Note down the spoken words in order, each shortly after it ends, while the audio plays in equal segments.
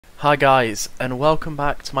Hi guys, and welcome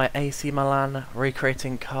back to my AC Milan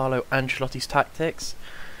recreating Carlo Ancelotti's tactics.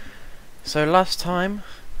 So last time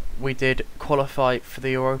we did qualify for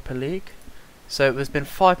the Europa League. So there's been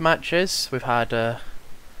 5 matches. We've had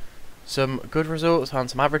some good results and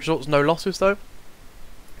some average results, no losses though.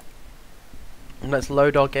 And let's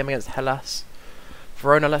load our game against Hellas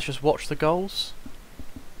Verona. Let's just watch the goals.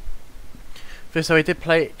 So we did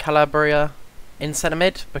play Calabria in centre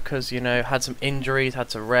mid because, you know, had some injuries, had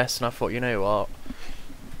to rest, and I thought, you know what,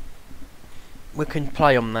 we can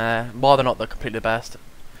play them there while they're not the completely best.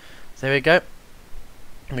 So here we go.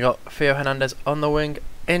 We got Theo Hernandez on the wing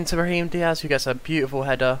into Brahim Diaz, who gets a beautiful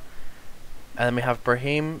header, and then we have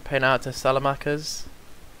Brahim paying out to Salamakers,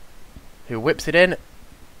 who whips it in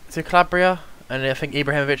to Calabria, and I think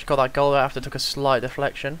Ibrahimovic got that goal after it took a slight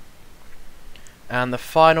deflection. And the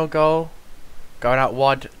final goal, going out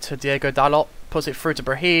wide to Diego Dalot, puts it through to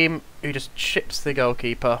Brahim, who just chips the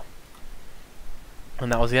goalkeeper. And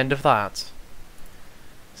that was the end of that.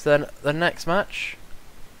 So then the next match,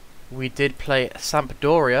 we did play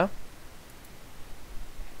Sampdoria,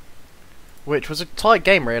 which was a tight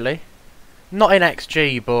game really. Not in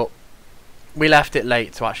XG, but we left it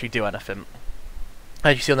late to actually do anything.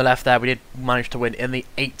 As you see on the left there, we did manage to win in the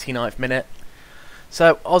 89th minute.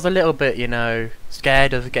 So I was a little bit, you know,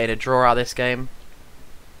 scared of getting a draw out of this game.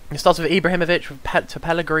 It starts with Ibrahimovic to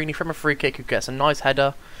Pellegrini from a free kick, who gets a nice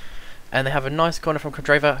header. And they have a nice corner from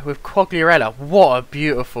Candreva with Quagliarella. What a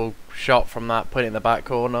beautiful shot from that, putting it in the back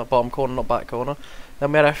corner, bottom corner, not back corner.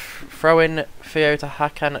 Then we had a throw in Theo to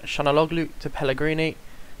Hakan Çalhanoğlu to Pellegrini.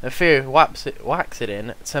 And Theo whacks it in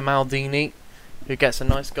to Maldini, who gets a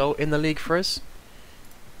nice goal in the league for us.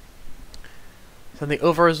 Then the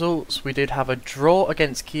other results, we did have a draw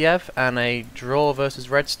against Kiev and a draw versus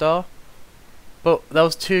Red Star. But there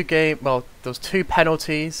was two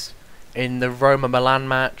penalties in the Roma-Milan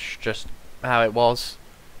match, just how it was.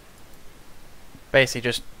 Basically,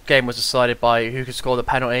 just game was decided by who could score the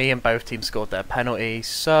penalty, and both teams scored their penalty,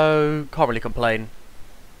 so can't really complain,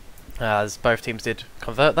 as both teams did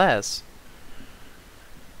convert theirs.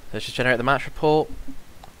 Let's just generate the match report.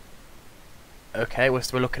 Okay, we're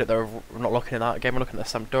looking at we're not looking at that game, we're looking at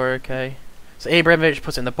the Sampdoria. Okay, so Ibrahimovic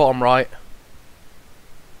puts it in the bottom right,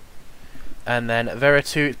 and then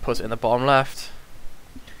Veretout puts it in the bottom left.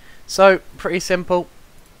 So, pretty simple.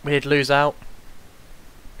 We did lose out.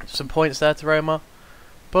 Some points there to Roma.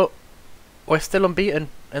 But we're still unbeaten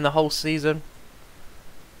in the whole season.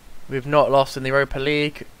 We've not lost in the Europa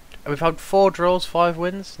League. We've had 4 draws, 5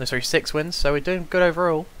 wins. No, sorry, 6 wins. So we're doing good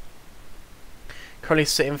overall. Currently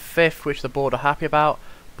sitting 5th, which the board are happy about.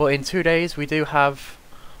 But in 2 days, we do have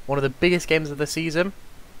one of the biggest games of the season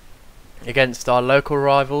against our local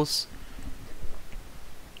rivals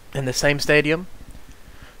in the same stadium.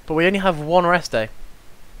 But we only have 1 rest day,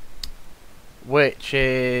 which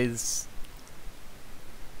is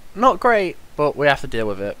not great, but we have to deal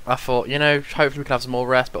with it. I thought, you know, hopefully we can have some more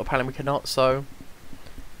rest, but apparently we cannot, so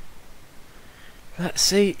let's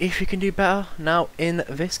see if we can do better now in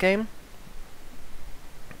this game.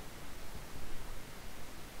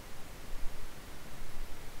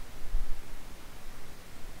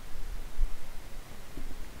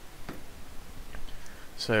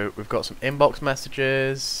 So we've got some inbox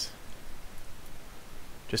messages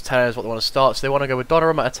just telling us what they want to start. So they want to go with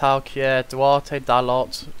Donnarumma at Atalkia, Duarte,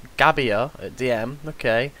 Dalot, Gabbia at DM.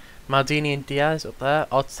 Okay, Maldini and Diaz up there.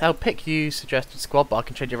 I'll pick you suggested squad, but I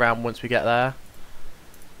can change it around once we get there.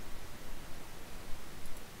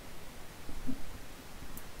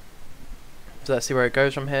 So let's see where it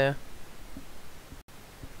goes from here.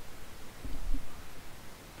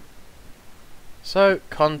 So,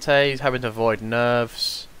 Conte is having to avoid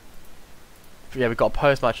nerves. Yeah, we've got a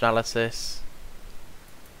post-match analysis.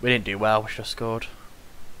 We didn't do well, we should have scored.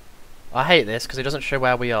 I hate this because it doesn't show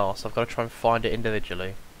where we are, so I've got to try and find it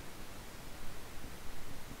individually.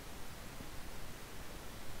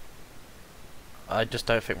 I just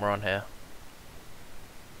don't think we're on here.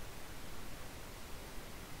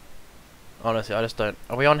 Honestly, I just don't.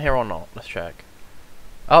 Are we on here or not? Let's check.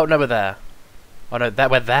 Oh, no, we're there. Oh no,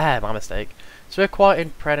 we're there, my mistake. So we're quite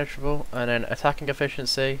impenetrable, and then attacking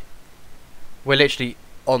efficiency, we're literally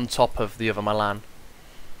on top of the other Milan.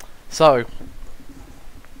 So,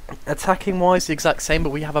 attacking wise the exact same, but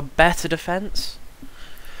we have a better defence.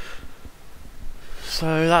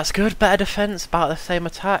 So that's good, better defence, about the same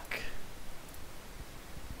attack.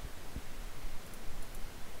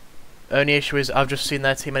 Only issue is I've just seen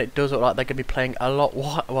their team and it does look like they're going to be playing a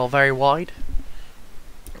lot very wide.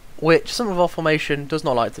 Which some of our formation does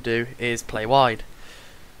not like to do, is play wide.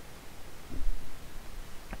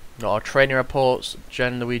 Our training reports,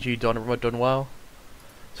 Gianluigi Donnarumma done well.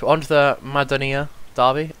 So on to the Madonia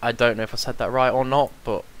derby. I don't know if I said that right or not,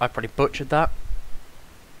 but I probably butchered that.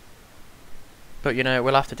 But you know,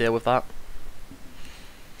 we'll have to deal with that.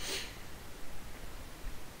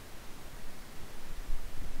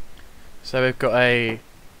 So we've got a...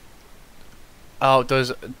 Oh,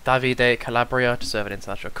 does Davide Calabria deserve an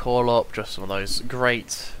international call-up? Just some of those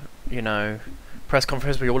great, you know, press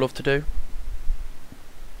conferences we all love to do.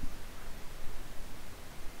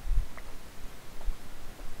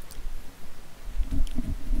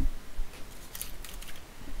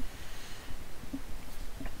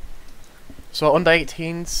 So under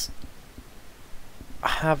 18s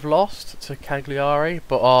have lost to Cagliari,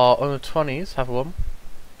 but our under 20s have won.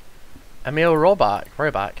 Emil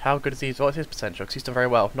Roback, how good is he? What's his potential? Because he's done very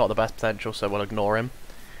well. Not the best potential, so we'll ignore him.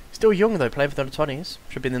 Still young though, playing for the under 20s.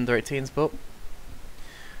 Should be in the under 18s, but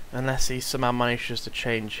unless he somehow manages to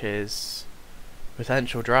change his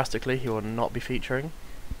potential drastically, he will not be featuring.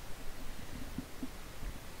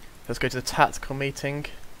 Let's go to the tactical meeting.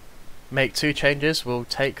 Make 2 changes. We'll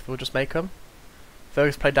just make them.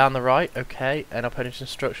 Fergus play down the right, okay, and opponent's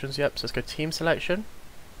instructions, yep, so let's go team selection.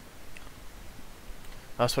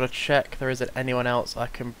 I just want to check there isn't anyone else I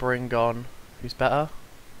can bring on who's better.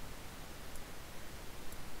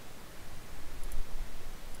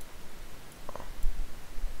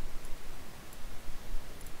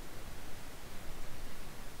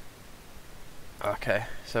 Okay,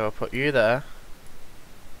 so I'll put you there.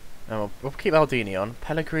 And we'll keep Maldini on.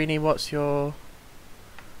 Pellegrini, what's your...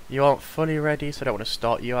 You aren't fully ready, so I don't want to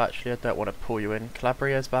start you actually. I don't want to pull you in.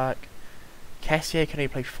 Calabria's back. Kessier can only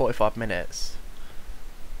play 45 minutes.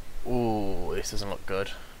 Ooh, this doesn't look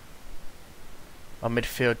good. Our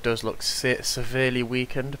midfield does look severely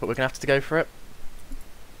weakened, but we're going to have to go for it.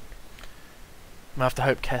 I have to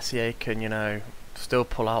hope Kessier can, you know, still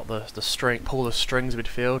pull out the strings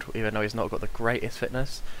midfield, even though he's not got the greatest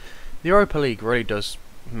fitness. The Europa League really does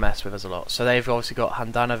mess with us a lot. So they've obviously got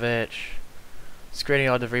Handanovic,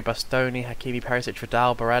 Skriniar, De Vrij, Bastoni, Hakimi, Perisic,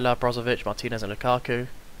 Vidal, Barella, Brozovic, Martinez and Lukaku.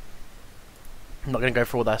 I'm not going to go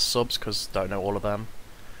through all their subs because I don't know all of them.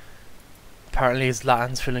 Apparently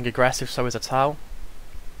Zlatan's feeling aggressive, so is Atal.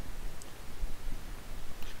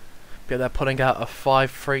 But they're pulling out a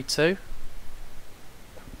 5-3-2.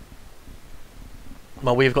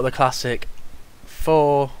 Well, we've got the classic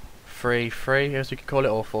 4-3-3, as we could call it,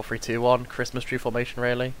 or 4-3-2-1, Christmas tree formation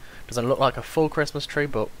really. Doesn't look like a full Christmas tree,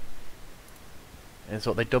 but it's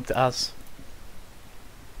what they dubbed it as.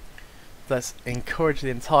 Let's encourage the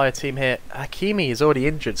entire team here. Hakimi is already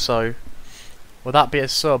injured, so will that be a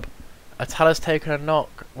sub? Atala's taken a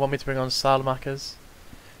knock. Want me to bring on Salamakers?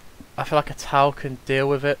 I feel like Atal can deal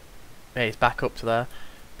with it. Yeah, he's back up to there.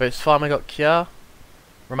 But it's fine. We got Kjaer,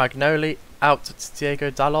 Romagnoli out to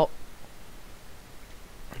Diego Dalot.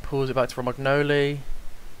 Pulls it back to Romagnoli,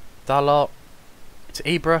 Dalot, to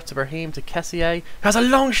Ibra, to Brahim, to Kessier. Who has a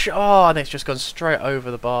long shot. Oh, and it's just gone straight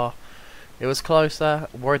over the bar. It was close there.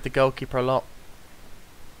 Worried the goalkeeper a lot.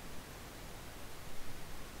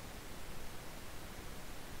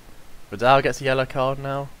 Vidal gets a yellow card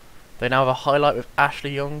now. They now have a highlight with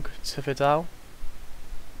Ashley Young to Vidal.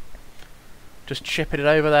 Just chipping it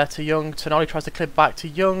over there to Young. Tonali tries to clip back to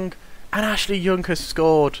Young. And Ashley Young has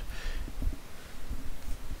scored.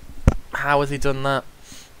 How has he done that?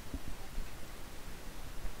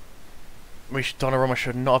 Donnarumma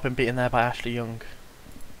should not have been beaten there by Ashley Young.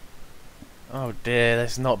 Oh dear,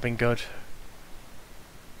 this has not been good.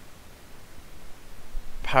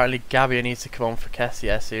 Apparently Gabia needs to come on for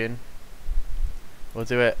Kessier soon. We'll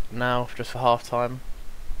do it now, just for half time.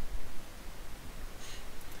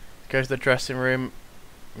 Go to the dressing room.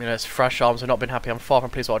 You know, it's fresh arms. I've not been happy. I'm far from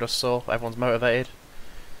pleased with what I just saw. Everyone's motivated.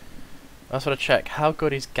 I just want to check how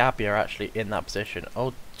good is Gabia actually in that position.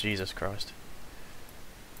 Oh Jesus Christ.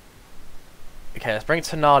 Okay, let's bring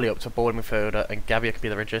Tonali up to ball midfielder, and Gabia can be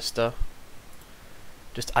the register.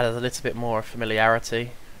 Just add a little bit more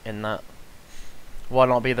familiarity in that. Might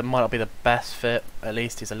not be the best fit. At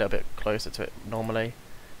least he's a little bit closer to it normally.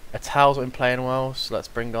 Atal's been playing well, so let's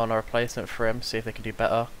bring on a replacement for him. See if they can do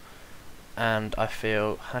better. And I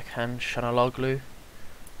feel Hakan Şanaloglu.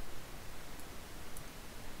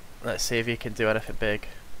 Let's see if he can do anything big.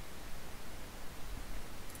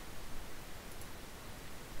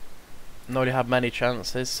 Not really had many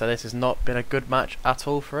chances, so this has not been a good match at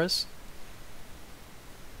all for us.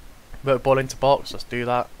 But ball into box, let's do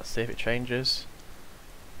that. Let's see if it changes.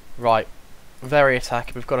 Right, very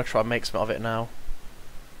attacking. We've got to try and make something of it now.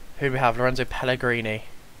 Who do we have? Lorenzo Pellegrini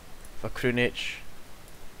for Krunic.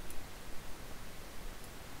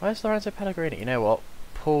 Where's Lorenzo Pellegrini? You know what?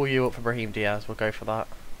 Pull you up for Brahim Diaz. We'll go for that.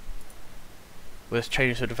 We'll just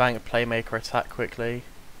change to advanced playmaker attack quickly.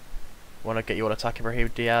 Want to get you all attacking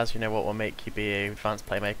Brahim Diaz? You know what will make you be an advanced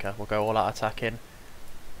playmaker. We'll go all out attacking.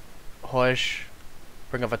 Hoj,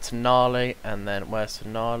 bring over Tonali, and then where's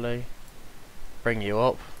Tonali? Bring you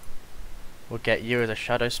up. We'll get you as a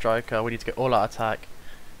shadow striker. We need to get all out attack.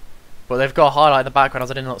 But they've got a highlight in the background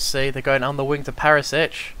as I did not see. They're going down the wing to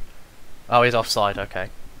Perisic. Oh, he's offside, okay.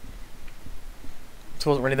 This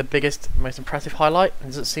wasn't really the biggest, most impressive highlight.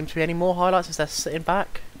 Does it seem to be any more highlights as they're sitting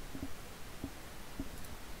back?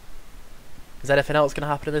 Is anything else going to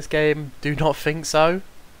happen in this game? Do not think so.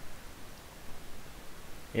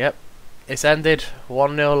 Yep. It's ended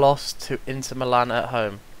 1-0 loss to Inter Milan at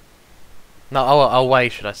home. No, away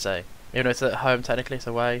should I say. Even though it's at home, technically it's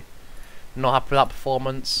away. Not happy with that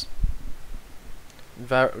performance.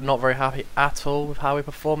 Not very happy at all with how we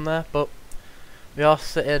performed there, but we are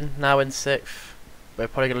sitting now in 6th. We're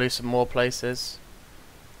probably going to lose some more places.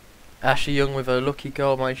 Ashley Young with a lucky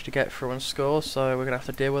goal managed to get through and score, so we're going to have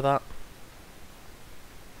to deal with that.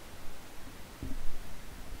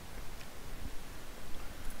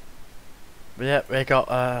 But yeah, we got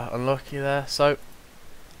unlucky there, so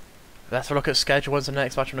let's have a look at schedule. When's the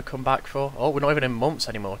next match I'm going to come back for? Oh, we're not even in months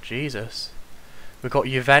anymore, Jesus. We've got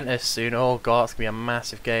Juventus soon. Oh god, it's going to be a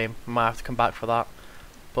massive game. Might have to come back for that.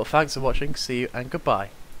 But thanks for watching, see you and goodbye.